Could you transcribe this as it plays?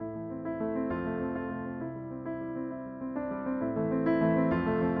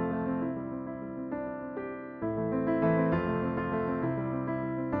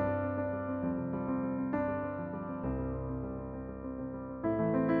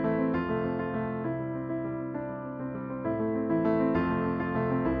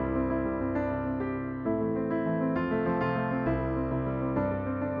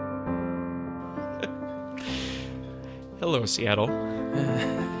Hello, Seattle.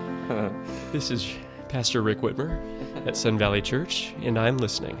 This is Pastor Rick Whitmer at Sun Valley Church, and I'm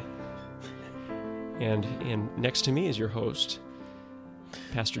listening. And next to me is your host,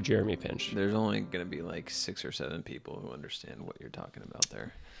 Pastor Jeremy Pinch. There's only going to be like 6 or 7 people who understand what you're talking about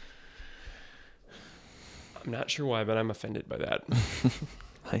there. I'm not sure why, but I'm offended by that.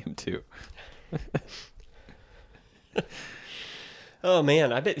 I am too. Oh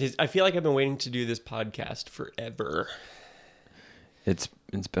man, I feel like I've been waiting to do this podcast forever. It's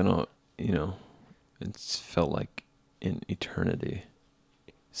been it's felt like an eternity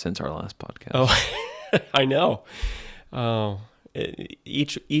since our last podcast. Oh, I know. Oh,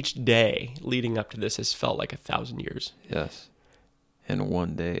 each day leading up to this has felt like 1,000 years. Yes, and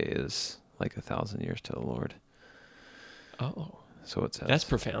one day is like 1,000 years to the Lord. Oh, so it says. That's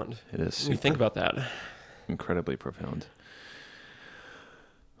profound. It is. When you think about that, incredibly profound.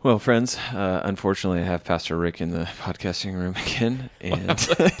 Well, friends, unfortunately, I have Pastor Rick in the podcasting room again, and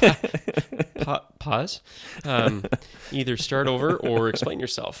pause. Either start over or explain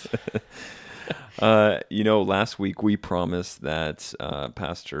yourself. Last week we promised that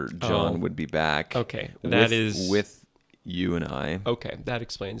Pastor John would be back. Okay, with you and I. Okay, that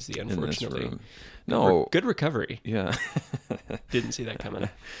explains the unfortunately. No, good recovery. Yeah, didn't see that coming.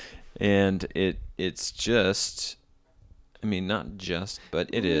 And it's just. I mean, not just, but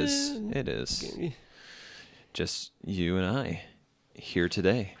it is. It is. Just you and I here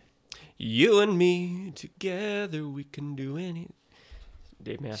today. You and me together, we can do anything.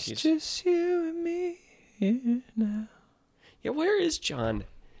 Dave Matthews. It's just you and me here now. Yeah, where is John?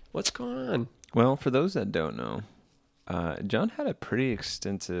 What's going on? Well, for those that don't know, John had a pretty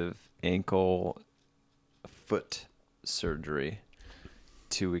extensive foot surgery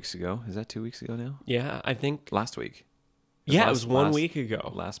 2 weeks ago. Is that 2 weeks ago now? Yeah, I think. Last week. It was 1 week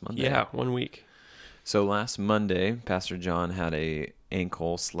ago. Last Monday. Yeah, 1 week. So last Monday, Pastor John had a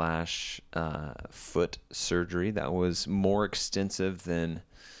ankle / foot surgery that was more extensive than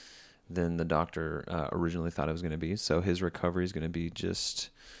the doctor originally thought it was going to be. So his recovery is going to be just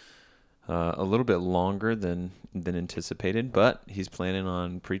a little bit longer than anticipated, but he's planning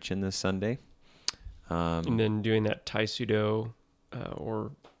on preaching this Sunday. And then doing that Tai Sudo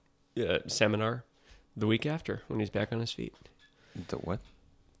seminar the week after, when he's back on his feet. The what?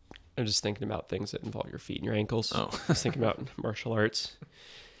 I'm just thinking about things that involve your feet and your ankles. Oh. I was thinking about martial arts.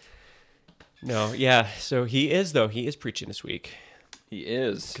 No, yeah. So he is preaching this week. He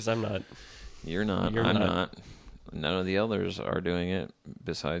is. Because I'm not. You're not. I'm not. None of the elders are doing it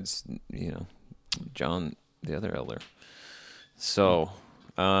besides, John, the other elder. So,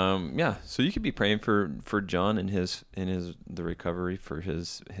 so you could be praying for John and the recovery for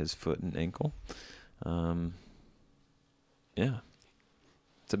his foot and ankle.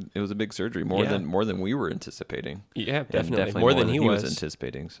 It was a big surgery, more than we were anticipating. Yeah, definitely more than he was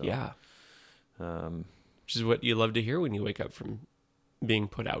anticipating. So yeah, which is what you love to hear when you wake up from being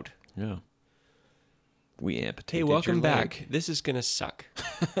put out. Yeah, we amputated. Hey, welcome your back. leg. This is gonna suck.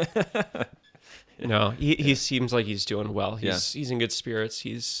 No, he seems like he's doing well. He's in good spirits.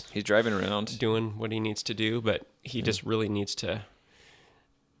 He's driving around, doing what he needs to do, but he just really needs to.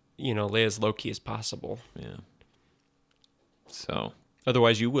 Lay as low key as possible. Yeah. So.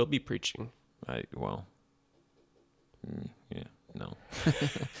 Otherwise, you will be preaching. No.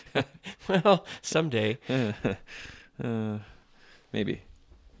 Well, someday. Maybe.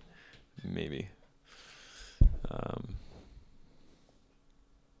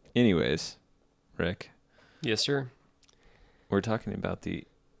 Anyways, Rick. Yes, sir. We're talking about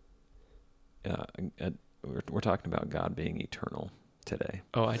we're talking about God being eternal today.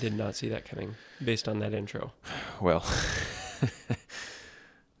 Oh, I did not see that coming based on that intro. Well,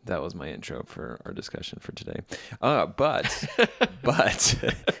 that was my intro for our discussion for today. But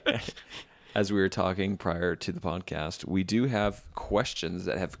as we were talking prior to the podcast, we do have questions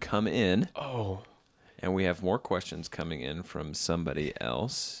that have come in. Oh. And we have more questions coming in from somebody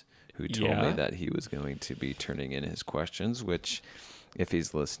else who told me that he was going to be turning in his questions, which, if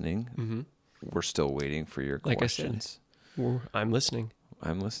he's listening, we're still waiting for your questions. I said, I'm listening.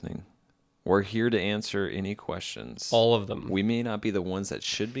 We're here to answer any questions. All of them. We may not be the ones that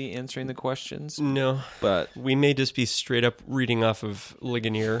should be answering the questions. No. But we may just be straight up reading off of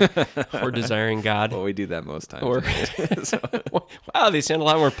Ligonier or Desiring God. Well, we do that most times. Wow, they sound a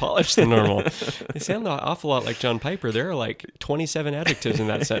lot more polished than normal. They sound an awful lot like John Piper. There are like 27 adjectives in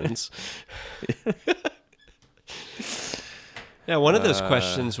that sentence. Yeah, one of those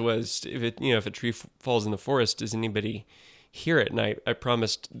questions was if a tree falls in the forest, does anybody hear it. And I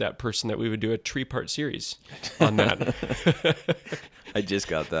promised that person that we would do a 3-part series on that. I just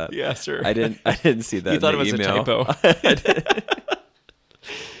got that. Yeah, sir. I didn't see that. You thought in it the was email. a typo.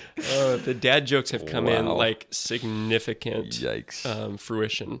 The dad jokes have come in Wow. like significant Yikes.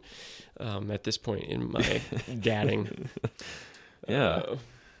 fruition at this point in my dadding. Yeah.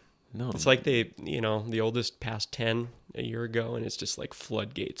 No. It's like the oldest passed 10 a year ago, and it's just like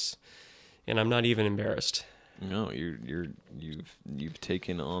floodgates. And I'm not even embarrassed. No, you've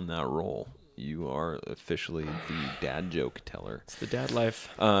taken on that role. You are officially the dad joke teller. It's the dad life.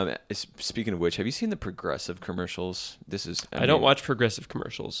 Speaking of which, have you seen the Progressive commercials? I don't watch Progressive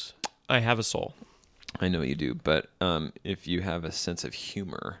commercials. I have a soul. I know you do, but if you have a sense of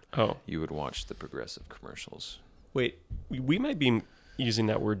humor, you would watch the Progressive commercials. Wait, we might be using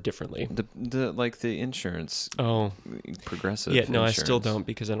that word differently. The insurance. Progressive. Yeah, no, insurance. I still don't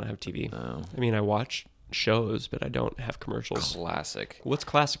because I don't have TV. Oh. I mean, I watch shows, but I don't have commercials. Classic. What's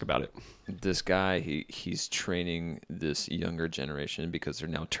classic about it? This guy, he's training this younger generation because they're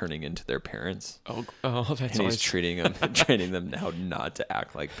now turning into their parents. Oh, that's And always he's training them now not to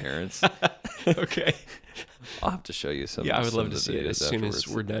act like parents. okay. I'll have to show you some. Yeah, I would some love of to the see it as videos soon as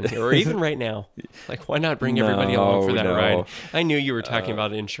afterwards. we're done here, or even right now. Like, why not bring everybody along for that ride? I knew you were talking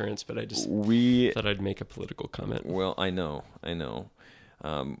about insurance, but I just thought I'd make a political comment. Well, I know.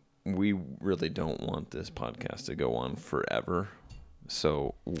 We really don't want this podcast to go on forever.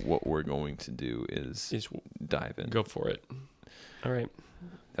 So what we're going to do is dive in. Go for it. All right.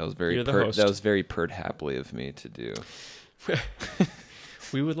 That was very You're the host. that was very pert happily of me to do.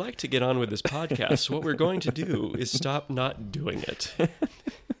 We would like to get on with this podcast. So what we're going to do is stop not doing it.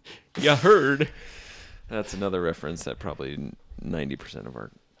 You heard. That's another reference that probably 90% of our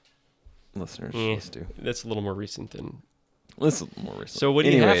listeners listen to. That's a little more recent than... Listen more recent. So what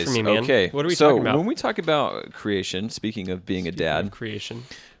do you have for me, man? Okay. What are we talking about? When we talk about creation, speaking of being a dad, creation.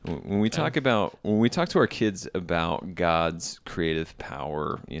 when we talk to our kids about God's creative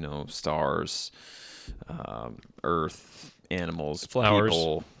power, stars, earth, animals, flowers,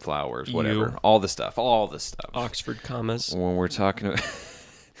 people, flowers, whatever, all the stuff, Oxford commas. When we're talking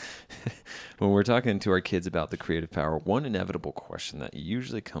to our kids about the creative power, one inevitable question that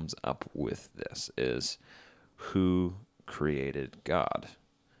usually comes up with this is, who created God?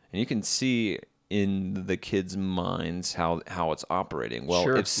 And you can see in the kids' minds how it's operating. Well,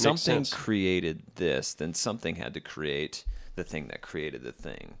 sure, if something sense. created this, then something had to create the thing that created the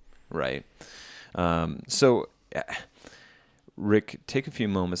thing, right? So, Rick, take a few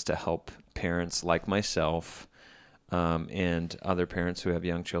moments to help parents like myself and other parents who have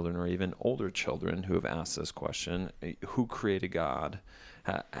young children or even older children who have asked this question, who created God?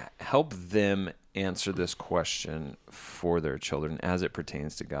 Help them answer this question for their children as it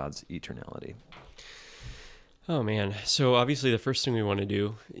pertains to God's eternality. Oh, man. So obviously the first thing we want to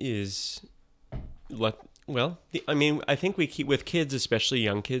do is I think we keep with kids, especially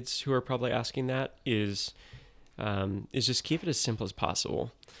young kids who are probably asking that, is just keep it as simple as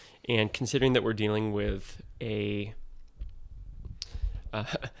possible. And considering that we're dealing with a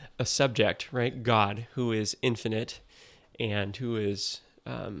subject, right? God, who is infinite and who is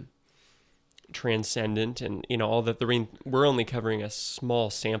transcendent, and all that we're only covering a small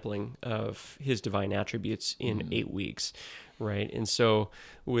sampling of his divine attributes in 8 weeks, right? And so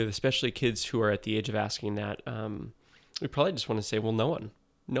with especially kids who are at the age of asking that, we probably just want to say, well,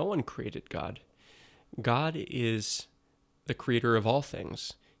 no one created God. God is the creator of all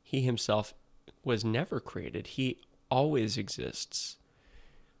things. He himself was never created. He always exists.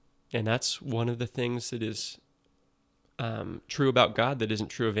 And that's one of the things that is true about God that isn't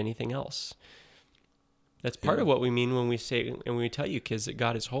true of anything else. That's part of what we mean when we say, and when we tell you kids that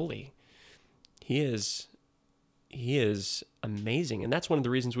God is holy. He is amazing, and that's one of the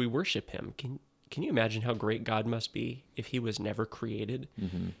reasons we worship him. Can you imagine how great God must be if he was never created?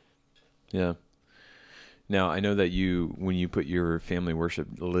 Mm-hmm. Yeah. Now, I know that when you put your family worship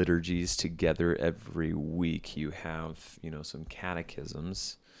liturgies together every week, you have, some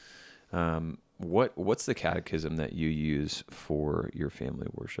catechisms. What's the catechism that you use for your family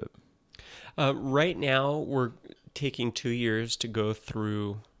worship? Right now, we're taking 2 years to go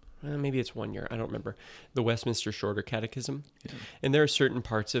through, maybe it's 1 year, I don't remember, the Westminster Shorter Catechism. Yeah. And there are certain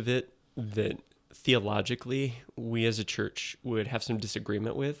parts of it that theologically we as a church would have some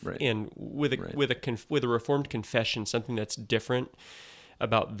disagreement with. Right. And with a Reformed confession, something that's different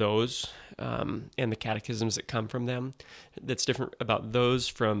about those and the catechisms that come from them, that's different about those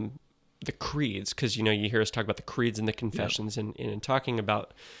from the creeds, because you hear us talk about the creeds and the confessions, and in talking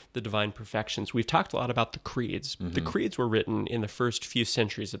about the divine perfections, we've talked a lot about the creeds. The creeds were written in the first few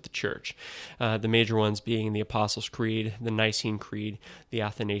centuries of the church, the major ones being the Apostles' Creed, the Nicene Creed, the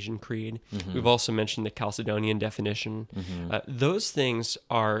Athanasian Creed. We've also mentioned the Chalcedonian definition. Those things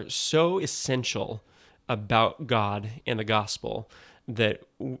are so essential about God and the gospel that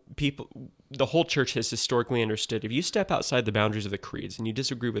the whole church has historically understood. If you step outside the boundaries of the creeds and you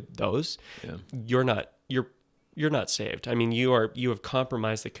disagree with those, you're not saved. I mean, you have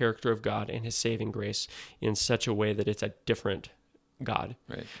compromised the character of God and his saving grace in such a way that it's a different God.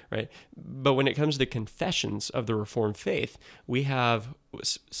 Right. But when it comes to the confessions of the Reformed faith, we have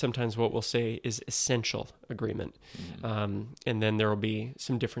sometimes what we'll say is essential agreement. And then there will be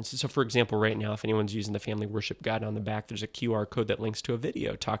some differences. So for example, right now, if anyone's using the Family Worship Guide, on the back, there's a QR code that links to a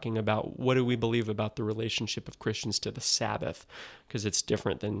video talking about what do we believe about the relationship of Christians to the Sabbath, because it's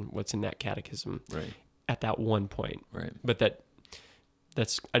different than what's in that catechism at that one point. But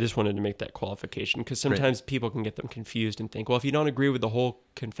that's I just wanted to make that qualification, because sometimes people can get them confused and think, well, if you don't agree with the whole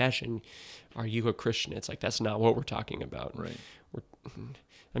confession, are you a Christian? It's like, that's not what we're talking about.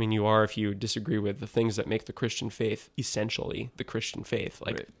 I mean, you are if you disagree with the things that make the Christian faith essentially the Christian faith,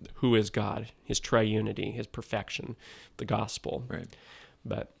 like who is God, his triunity, his perfection, the gospel.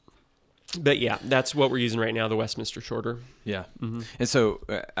 But yeah, that's what we're using right now, the Westminster Shorter. And so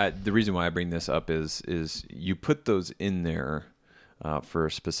the reason why I bring this up is you put those in there for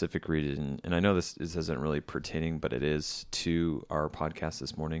a specific reason. And I know this isn't really pertaining, but it is to our podcast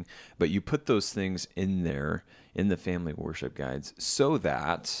this morning. But you put those things in there in the Family Worship Guides so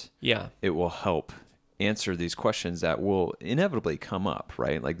that it will help answer these questions that will inevitably come up,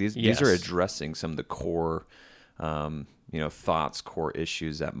 right? Like these are addressing some of the core, thoughts, core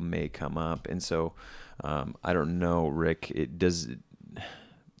issues that may come up. And so I don't know, Rick, this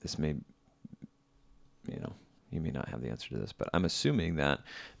may, you may not have the answer to this, but I'm assuming that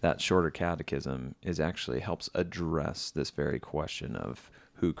shorter catechism actually helps address this very question of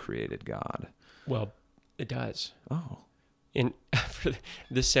who created God. Well, it does. Oh. And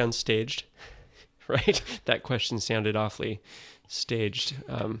this sounds staged, right? That question sounded awfully staged.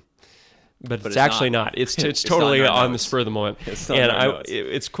 But it's actually not. It's totally on the spur of the moment.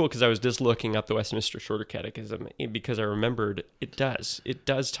 It's cool because I was just looking up the Westminster Shorter Catechism because I remembered it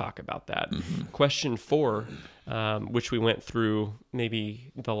does talk about that. Question 4, which we went through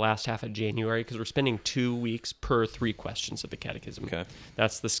maybe the last half of January, because we're spending 2 weeks per 3 questions of the catechism. Okay.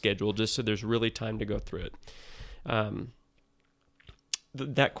 That's the schedule, just so there's really time to go through it.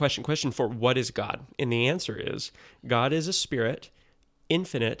 That question 4, what is God? And the answer is, God is a spirit,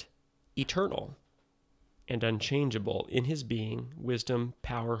 infinite, eternal, and unchangeable in his being, wisdom,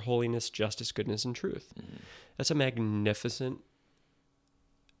 power, holiness, justice, goodness, and truth. That's a magnificent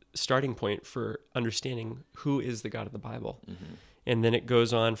starting point for understanding who is the God of the Bible. And then it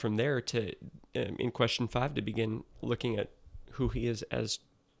goes on from there to, in question 5, to begin looking at who he is as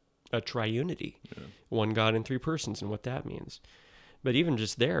a triunity, one God in 3 persons, and what that means. But even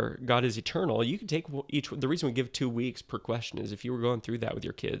just there, God is eternal. You can take the reason we give 2 weeks per question is if you were going through that with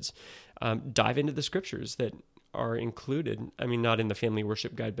your kids, dive into the scriptures that are included. I mean, not in the Family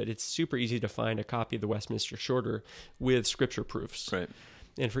Worship Guide, but it's super easy to find a copy of the Westminster Shorter with scripture proofs.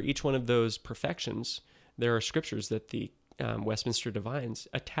 And for each one of those perfections, there are scriptures that the Westminster Divines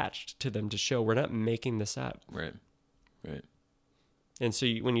attached to them to show we're not making this up. And so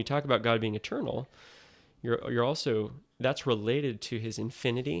when you talk about God being eternal, you're also, that's related to his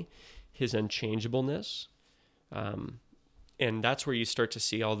infinity, his unchangeableness. And that's where you start to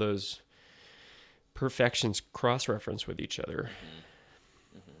see all those perfections cross-reference with each other.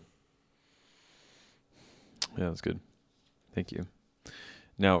 Yeah, that's good. Thank you.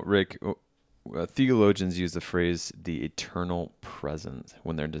 Now, Rick, theologians use the phrase the eternal present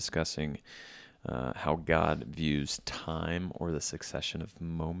when they're discussing how God views time or the succession of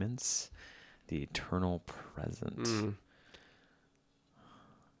moments. The eternal present.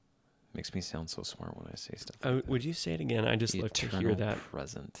 Makes me sound so smart when I say stuff like that. Would you say it again? I just love to hear that.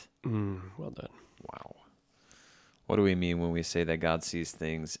 Present. Well done. Wow. What do we mean when we say that God sees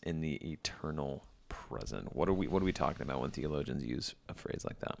things in the eternal present? What are we talking about when theologians use a phrase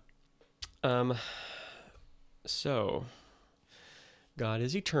like that? So God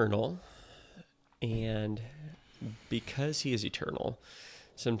is eternal, and because he is eternal,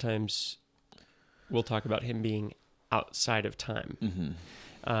 sometimes we'll talk about him being outside of time.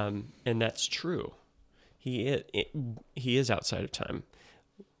 And that's true. He is outside of time.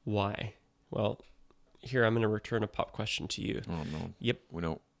 Why? Well, here I'm going to return a pop question to you. Oh, no. Yep. We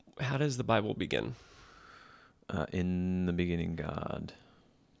don't. How does the Bible begin? In the beginning, God.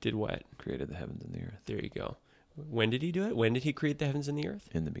 Did what? Created the heavens and the earth. There you go. When did he do it? When did he create the heavens and the earth?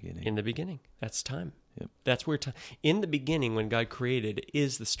 In the beginning. In the beginning. That's time. Yep. That's where time. In the beginning, when God created,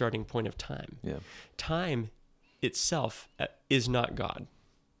 is the starting point of time. Yeah. Time itself is not God,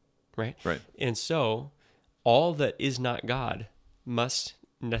 right? Right. And so, all that is not God must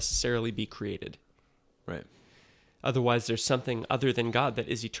necessarily be created. Right. Otherwise, there's something other than God that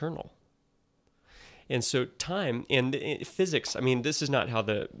is eternal. And so time and physics, I mean, this is not how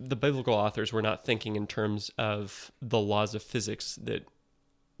the biblical authors were not thinking in terms of the laws of physics that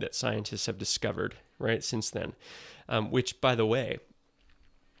scientists have discovered, right, since then. Which, by the way,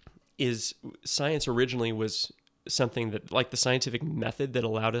 is science originally was something that, like the scientific method that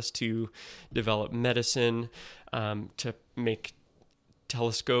allowed us to develop medicine, to make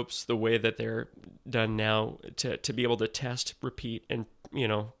telescopes the way that they're done now, to be able to test, repeat, and,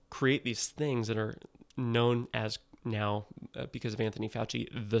 create these things that are known as now, because of Anthony Fauci,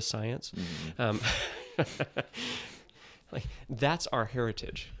 the science. Like, that's our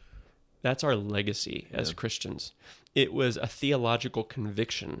heritage. That's our legacy as Christians. It was a theological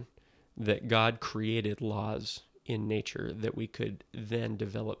conviction that God created laws in nature that we could then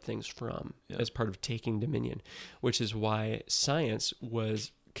develop things from as part of taking dominion, which is why science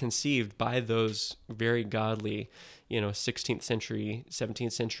was conceived by those very godly, 16th century,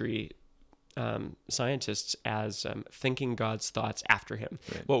 17th century scientists as thinking God's thoughts after him.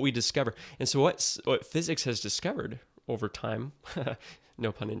 Right. What we discover. And so what physics has discovered over time,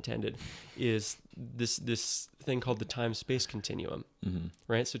 no pun intended, is this thing called the time-space continuum,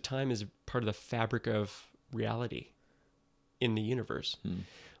 right? So time is part of the fabric of reality in the universe.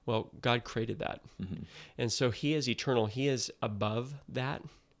 Well, God created that. And so he is eternal. He is above that.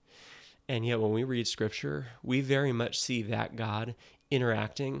 And yet when we read Scripture, we very much see that God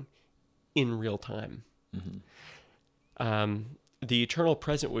interacting in real time. The eternal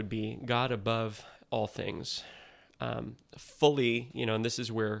present would be God above all things, fully, and this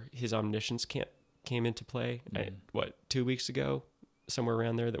is where his omniscience came into play. 2 weeks ago, somewhere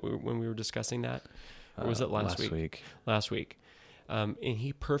around there, when we were discussing that, or was it last week? Last week. And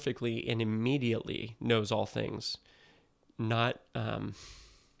he perfectly and immediately knows all things.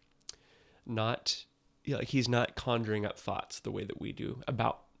 He's not conjuring up thoughts the way that we do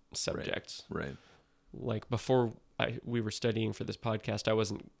about subjects. Right. Like before we were studying for this podcast, I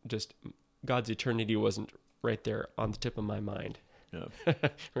wasn't just, God's eternity wasn't right there on the tip of my mind. Yeah.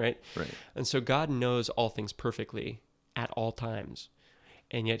 Right? And so God knows all things perfectly at all times.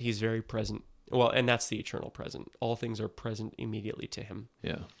 And yet he's very present. Well, and that's the eternal present. All things are present immediately to him.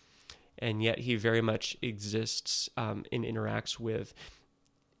 Yeah. And yet he very much exists and interacts with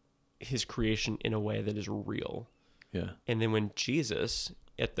his creation in a way that is real. Yeah. And then when Jesus,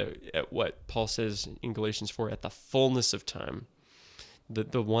 at what Paul says in Galatians 4, at the fullness of time,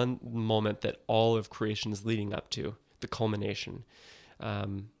 the one moment that all of creation is leading up to, the culmination,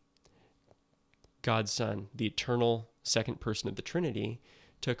 God's Son, the eternal second person of the Trinity,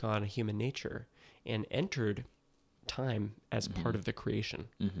 took on a human nature and entered time as part of the creation.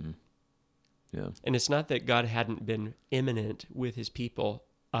 Yeah. And it's not that God hadn't been immanent with his people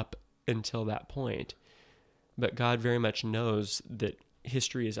up until that point, but God very much knows that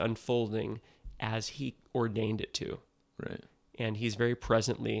history is unfolding as he ordained it to. Right. And he's very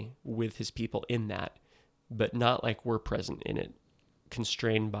presently with his people in that, but not like we're present in it,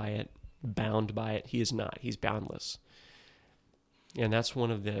 constrained by it, bound by it. He is not. He's boundless. And that's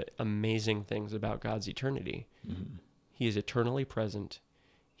one of the amazing things about God's eternity. He is eternally present.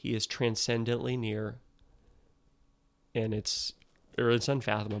 He is transcendently near. And it's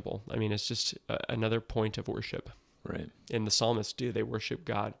unfathomable. I mean, it's just another point of worship. Right. And the psalmists do. They worship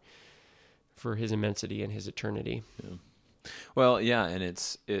God for his immensity and his eternity. Yeah. Well, yeah, and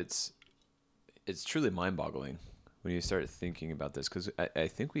it's truly mind-boggling when you start thinking about this, because I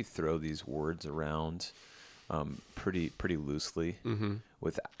think we throw these words around pretty loosely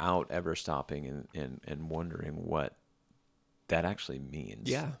without ever stopping and wondering what that actually means.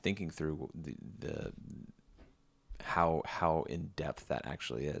 Yeah. Thinking through the how in depth that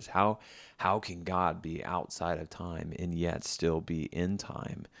actually is. How can God be outside of time and yet still be in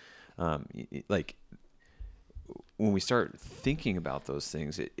time? Like when we start thinking about those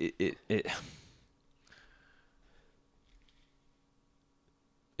things, it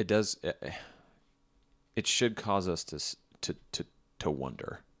should cause us to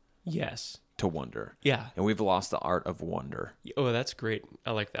wonder. Yes. To wonder. Yeah. And we've lost the art of wonder. Oh, that's great.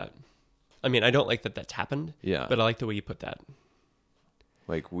 I like that. I mean, I don't like that that's happened. Yeah. But I like the way you put that.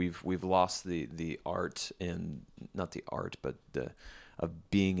 Like we've lost the art, and not the art, but of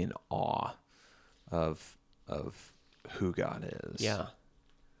being in awe of who God is. Yeah.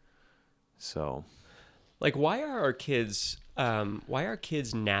 So, Like, why are our kids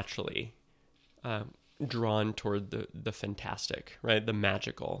naturally drawn toward the fantastic, right? The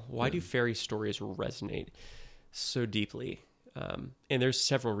magical. Why do fairy stories resonate so deeply? And there's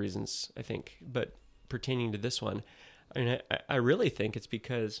several reasons, I think, but pertaining to this one, I mean, I really think it's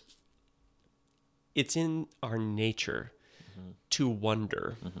because it's in our nature to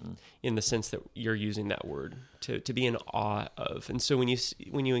wonder, in the sense that you're using that word, to be in awe of. And so when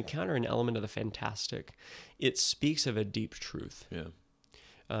you encounter an element of the fantastic, it speaks of a deep truth.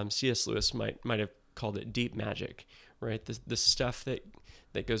 yeah. C.S. Lewis might have called it deep magic, right? The stuff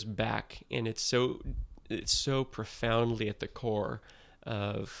that goes back, and it's so profoundly at the core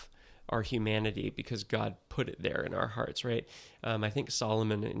of our humanity because God put it there in our hearts, right? I think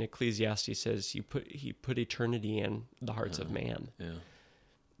Solomon in Ecclesiastes says he put eternity in the hearts of man. Yeah.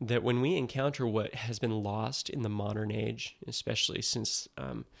 That when we encounter what has been lost in the modern age, especially since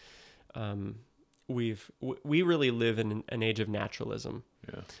we really live in an age of naturalism.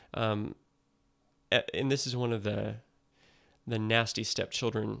 Yeah. And this is one of the nasty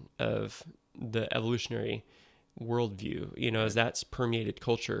stepchildren of the evolutionary worldview, as that's permeated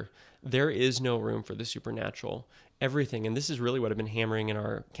culture. There is no room for the supernatural. Everything, and this is really what I've been hammering in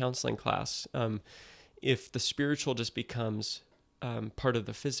our counseling class. If the spiritual just becomes part of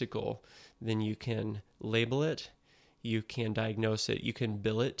the physical, then you can label it, you can diagnose it, you can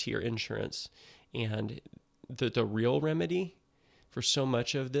bill it to your insurance. And the real remedy for so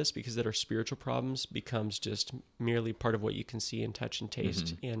much of this, because that our spiritual problems, becomes just merely part of what you can see and touch and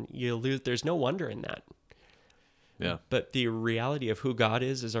taste. And you lose. There's no wonder in that. Yeah. But the reality of who God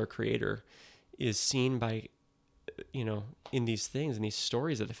is as our creator is seen by, in these things, in these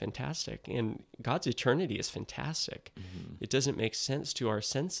stories of the fantastic. And God's eternity is fantastic. It doesn't make sense to our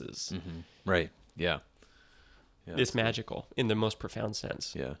senses. Right. Yeah. It's magical in the most profound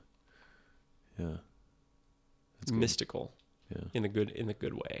sense. Yeah. Yeah. It's mystical. Yeah. In the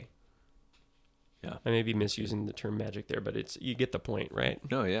good way. Yeah. I may be misusing the term magic there, but you get the point, right?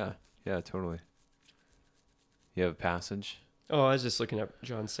 No, yeah. Yeah, totally. You have a passage? Oh, I was just looking up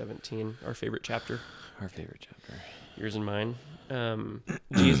John 17, our favorite chapter. Our favorite chapter. Yours and mine.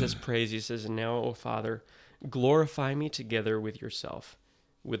 Jesus prays, he says, "And now, O Father, glorify me together with yourself,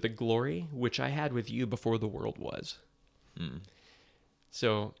 with the glory which I had with you before the world was."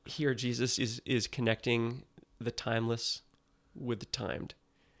 So here Jesus is connecting the timeless with the timed.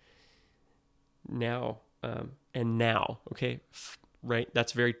 Now, and now, okay? Right?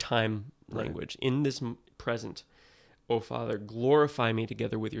 That's very time language. Right. In this present, "O Father, glorify me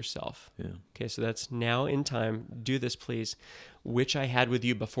together with yourself." Yeah. Okay, so that's now in time. Do this, please, which I had with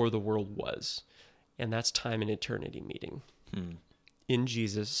you before the world was. And that's time and eternity meeting. In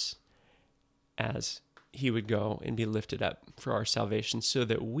Jesus, as he would go and be lifted up for our salvation, so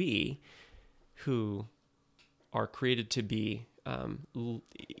that we, who are created to be,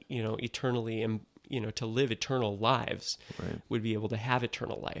 eternally, and to live eternal lives, would be able to have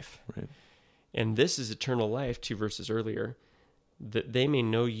eternal life. Right. And this is eternal life, 2 verses earlier, that they may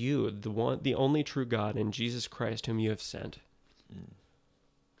know you, the only true God, and Jesus Christ, whom you have sent.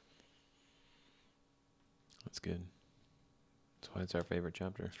 That's good. That's why it's our favorite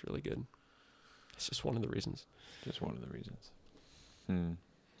chapter. It's really good. It's just one of the reasons. Just one of the reasons.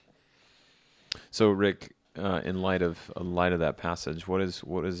 So, Rick, in light of that passage, what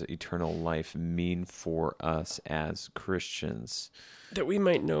does eternal life mean for us as Christians? That we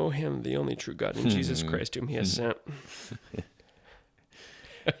might know him, the only true God, and Jesus Christ, whom he has sent.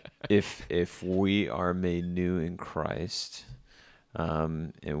 If we are made new in Christ,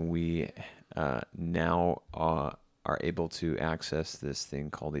 and we now are able to access this thing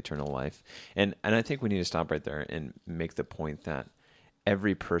called eternal life, and I think we need to stop right there and make the point that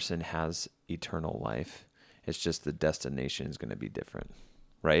every person has eternal life. It's just the destination is going to be different,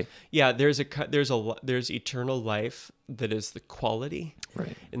 right? Yeah, there's eternal life that is the quality,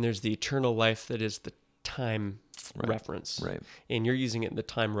 right? And there's the eternal life that is the time reference, right? And you're using it in the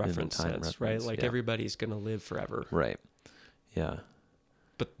time reference sense, right? Like everybody's going to live forever, right? Yeah.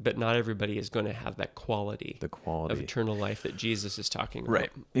 But not everybody is going to have that quality, of eternal life that Jesus is talking about. Right,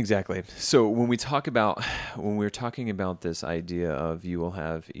 exactly. So when we're talking about this idea of you will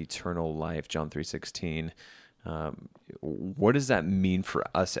have eternal life, John 3:16, what does that mean for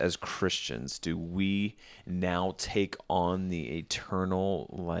us as Christians? Do we now take on the eternal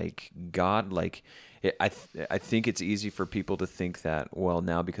God? I think it's easy for people to think that, well,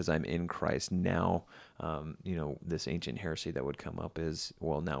 now because I'm in Christ, now this ancient heresy that would come up is,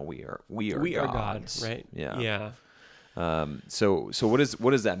 well, now we are God, right? Yeah. So what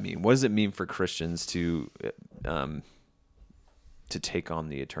does that mean? What does it mean for Christians to to take on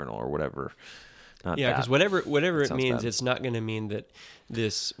the eternal or whatever. Not Yeah, because that. whatever it sounds means, bad. it's not going to mean that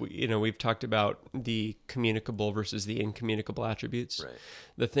this, we've talked about the communicable versus the incommunicable attributes. Right.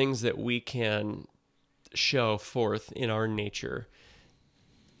 The things that we can show forth in our nature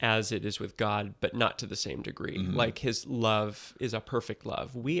as it is with God, but not to the same degree. Like his love is a perfect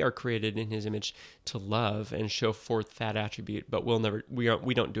love. We are created in his image to love and show forth that attribute, but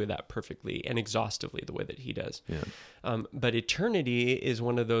we don't do that perfectly and exhaustively the way that he does. Yeah. But eternity is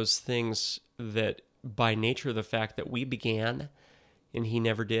one of those things that by nature of the fact that we began and he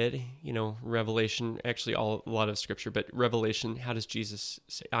never did, Revelation, actually a lot of scripture, but Revelation, how does Jesus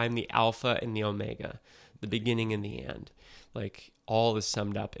say, I'm the Alpha and the Omega, the beginning and the end. Like all is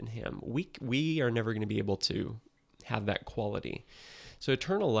summed up in him. We are never going to be able to have that quality. So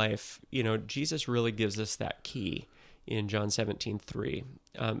eternal life, Jesus really gives us that key in John 17:3,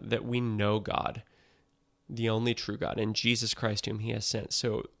 that we know God, the only true God, and Jesus Christ whom he has sent.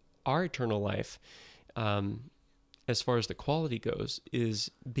 So our eternal life, as far as the quality goes,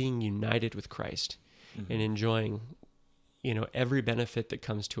 is being united with Christ and enjoying, every benefit that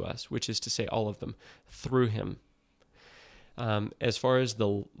comes to us, which is to say all of them, through him. As far as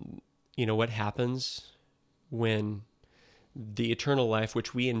what happens when the eternal life,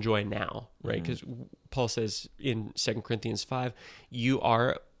 which we enjoy now, right? Because Paul says in 2 Corinthians 5, you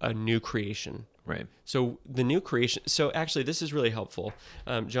are a new creation. Right. So the new creation. So actually, this is really helpful.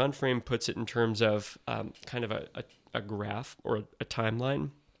 John Frame puts it in terms of kind of a graph or a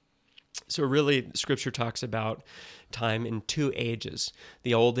timeline. So really, Scripture talks about time in two ages,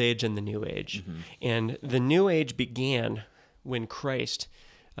 the old age and the new age. And the new age began when Christ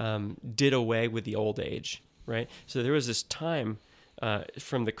did away with the old age, right? So there was this time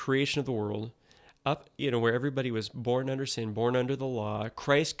from the creation of the world up, where everybody was born under sin, born under the law.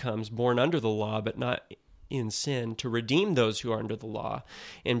 Christ comes, born under the law, but not in sin, to redeem those who are under the law.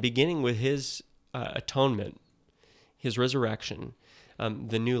 And beginning with his atonement, his resurrection,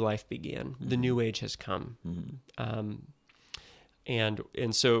 the new life began. The new age has come. And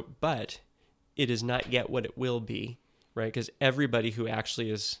so, but it is not yet what it will be, right? Because everybody who actually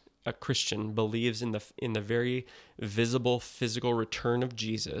is a Christian believes in the very visible physical return of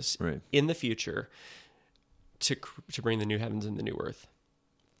Jesus in the future to bring the new heavens and the new earth,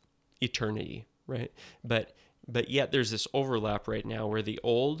 eternity, right? But yet there's this overlap right now where the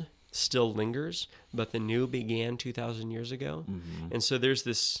old still lingers, but the new began 2,000 years ago. And so there's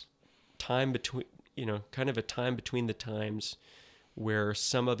this time between, kind of a time between the times where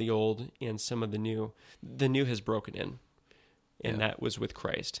some of the old and some of the new has broken in. And that was with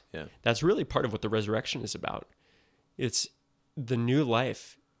Christ. Yeah. That's really part of what the resurrection is about. It's the new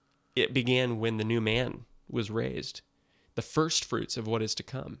life. It began when the new man was raised, the first fruits of what is to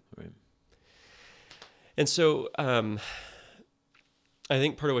come. Right. And so I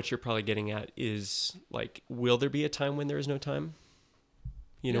think part of what you're probably getting at is, like, will there be a time when there is no time?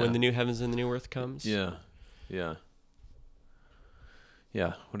 When the new heavens and the new earth comes? Yeah. Yeah.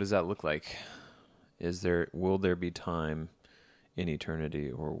 Yeah. What does that look like? Will there be time in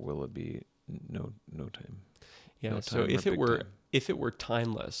eternity, or will it be no time? Yeah. No So time or if it were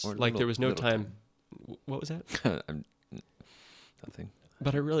timeless, Or like there was no little time. What was that? Nothing.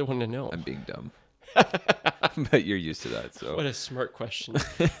 But I really want to know. I'm being dumb. But you're used to that, so. What a smart question,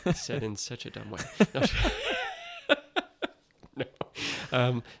 said in such a dumb way.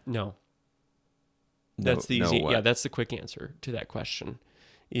 No. That's the easy. what? Yeah, that's the quick answer to that question.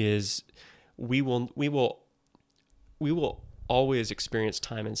 Is we will always experience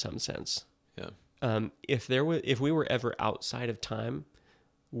time in some sense. Yeah. If we were ever outside of time,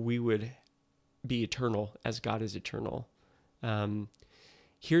 we would be eternal as God is eternal.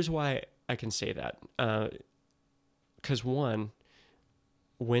 Here's why I can say that. Because one,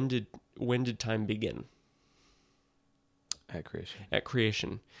 when did time begin? At creation. At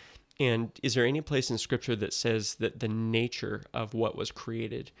creation. And is there any place in Scripture that says that the nature of what was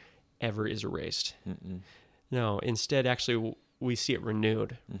created ever is erased? No. Instead, actually, we see it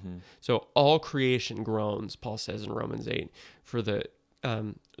renewed. So all creation groans, Paul says in Romans 8, for the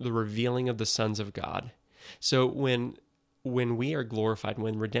revealing of the sons of God. So when we are glorified,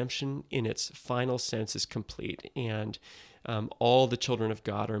 when redemption in its final sense is complete, and all the children of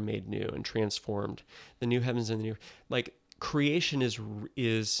God are made new and transformed, the new heavens and the new, like, creation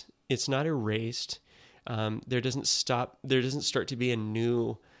is it's not erased. There doesn't start to be a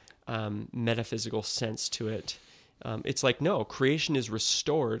new metaphysical sense to it. It's like, no, creation is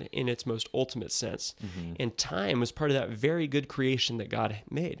restored in its most ultimate sense. And time was part of that very good creation that God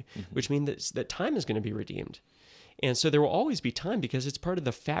made, which means that time is going to be redeemed. And so there will always be time because it's part of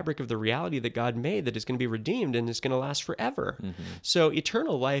the fabric of the reality that God made that is going to be redeemed and is going to last forever. So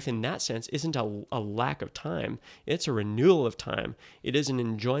eternal life in that sense isn't a lack of time. It's a renewal of time. It is an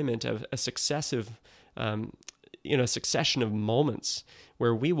enjoyment of a successive, succession of moments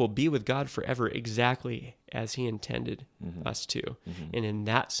where we will be with God forever exactly as he intended us to. And in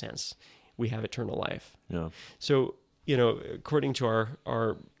that sense, we have eternal life. Yeah. So, according to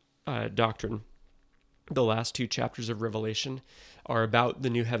our doctrine, the last 2 chapters of Revelation are about the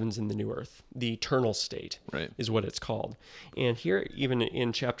new heavens and the new earth. The eternal state is what it's called. And here, even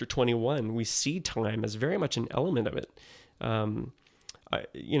in chapter 21, we see time as very much an element of it.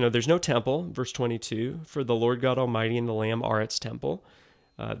 There's no temple, verse 22, for the Lord God Almighty and the Lamb are its temple.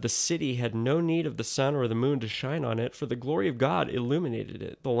 The city had no need of the sun or the moon to shine on it, for the glory of God illuminated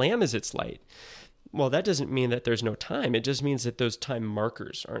it. The Lamb is its light. Well, that doesn't mean that there's no time. It just means that those time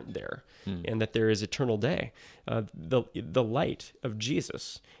markers aren't there and that there is eternal day. The light of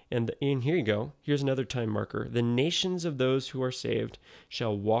Jesus. And here you go. Here's another time marker. The nations of those who are saved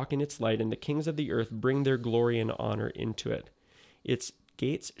shall walk in its light, and the kings of the earth bring their glory and honor into it. Its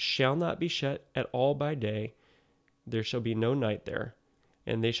gates shall not be shut at all by day. There shall be no night there.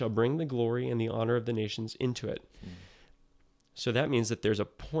 And they shall bring the glory and the honor of the nations into it. So that means that there's a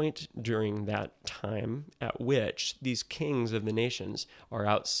point during that time at which these kings of the nations are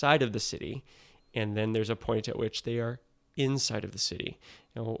outside of the city, and then there's a point at which they are inside of the city.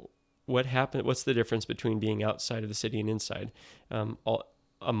 Now, what happened? What's the difference between being outside of the city and inside?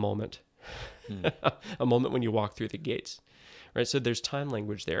 A moment. A moment when you walk through the gates. Right, so there's time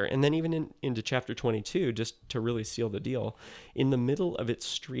language there. And then even into chapter 22, just to really seal the deal, in the middle of its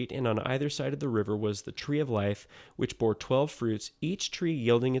street and on either side of the river was the tree of life, which bore 12 fruits, each tree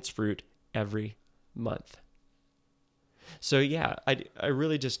yielding its fruit every month. So yeah, I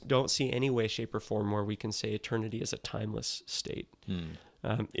really just don't see any way, shape, or form where we can say eternity is a timeless state.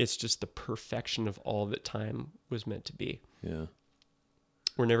 It's just the perfection of all that time was meant to be. Yeah.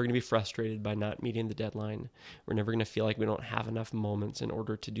 We're never going to be frustrated by not meeting the deadline. We're never going to feel like we don't have enough moments in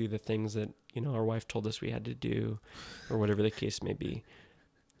order to do the things that, our wife told us we had to do, or whatever the case may be.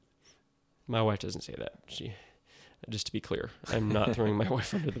 My wife doesn't say that. Just to be clear, I'm not throwing my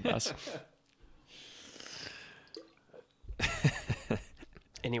wife under the bus.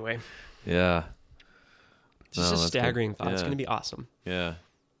 Anyway. Yeah. It's just a staggering thought. Yeah. It's going to be awesome. Yeah.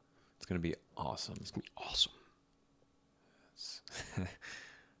 It's going to be awesome. It's going to be awesome.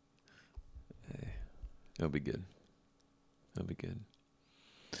 It'll be good. It'll be good.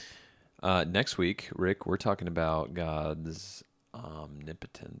 Next week, Rick, we're talking about God's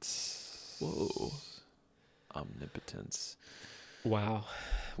omnipotence. Whoa. Omnipotence. Wow.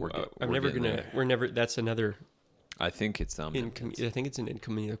 We're That's another. I think it's omnipotence. I think it's an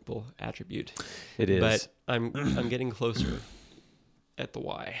incommunicable attribute. It is. But I'm getting closer at the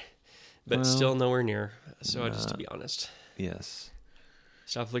why. But still nowhere near. So just to be honest. Yes.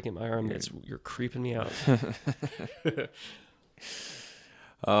 Stop looking at my arm. You're creeping me out.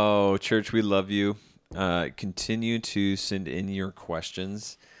 Oh, church, we love you. Continue to send in your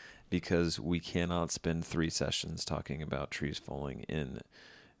questions because we cannot spend 3 sessions talking about trees falling in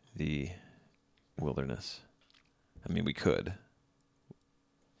the wilderness. I mean, we could.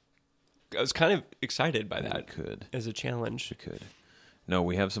 I was kind of excited by that. We could. As a challenge. We could. No,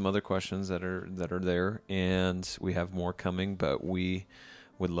 we have some other questions that are there, and we have more coming, but we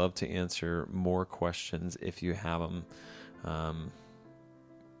would love to answer more questions if you have them.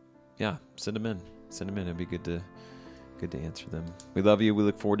 Send them in. It'd be good to answer them. We love you. We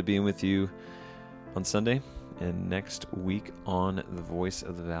look forward to being with you on Sunday and next week on The Voice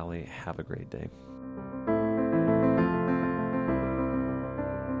of the Valley. Have a great day.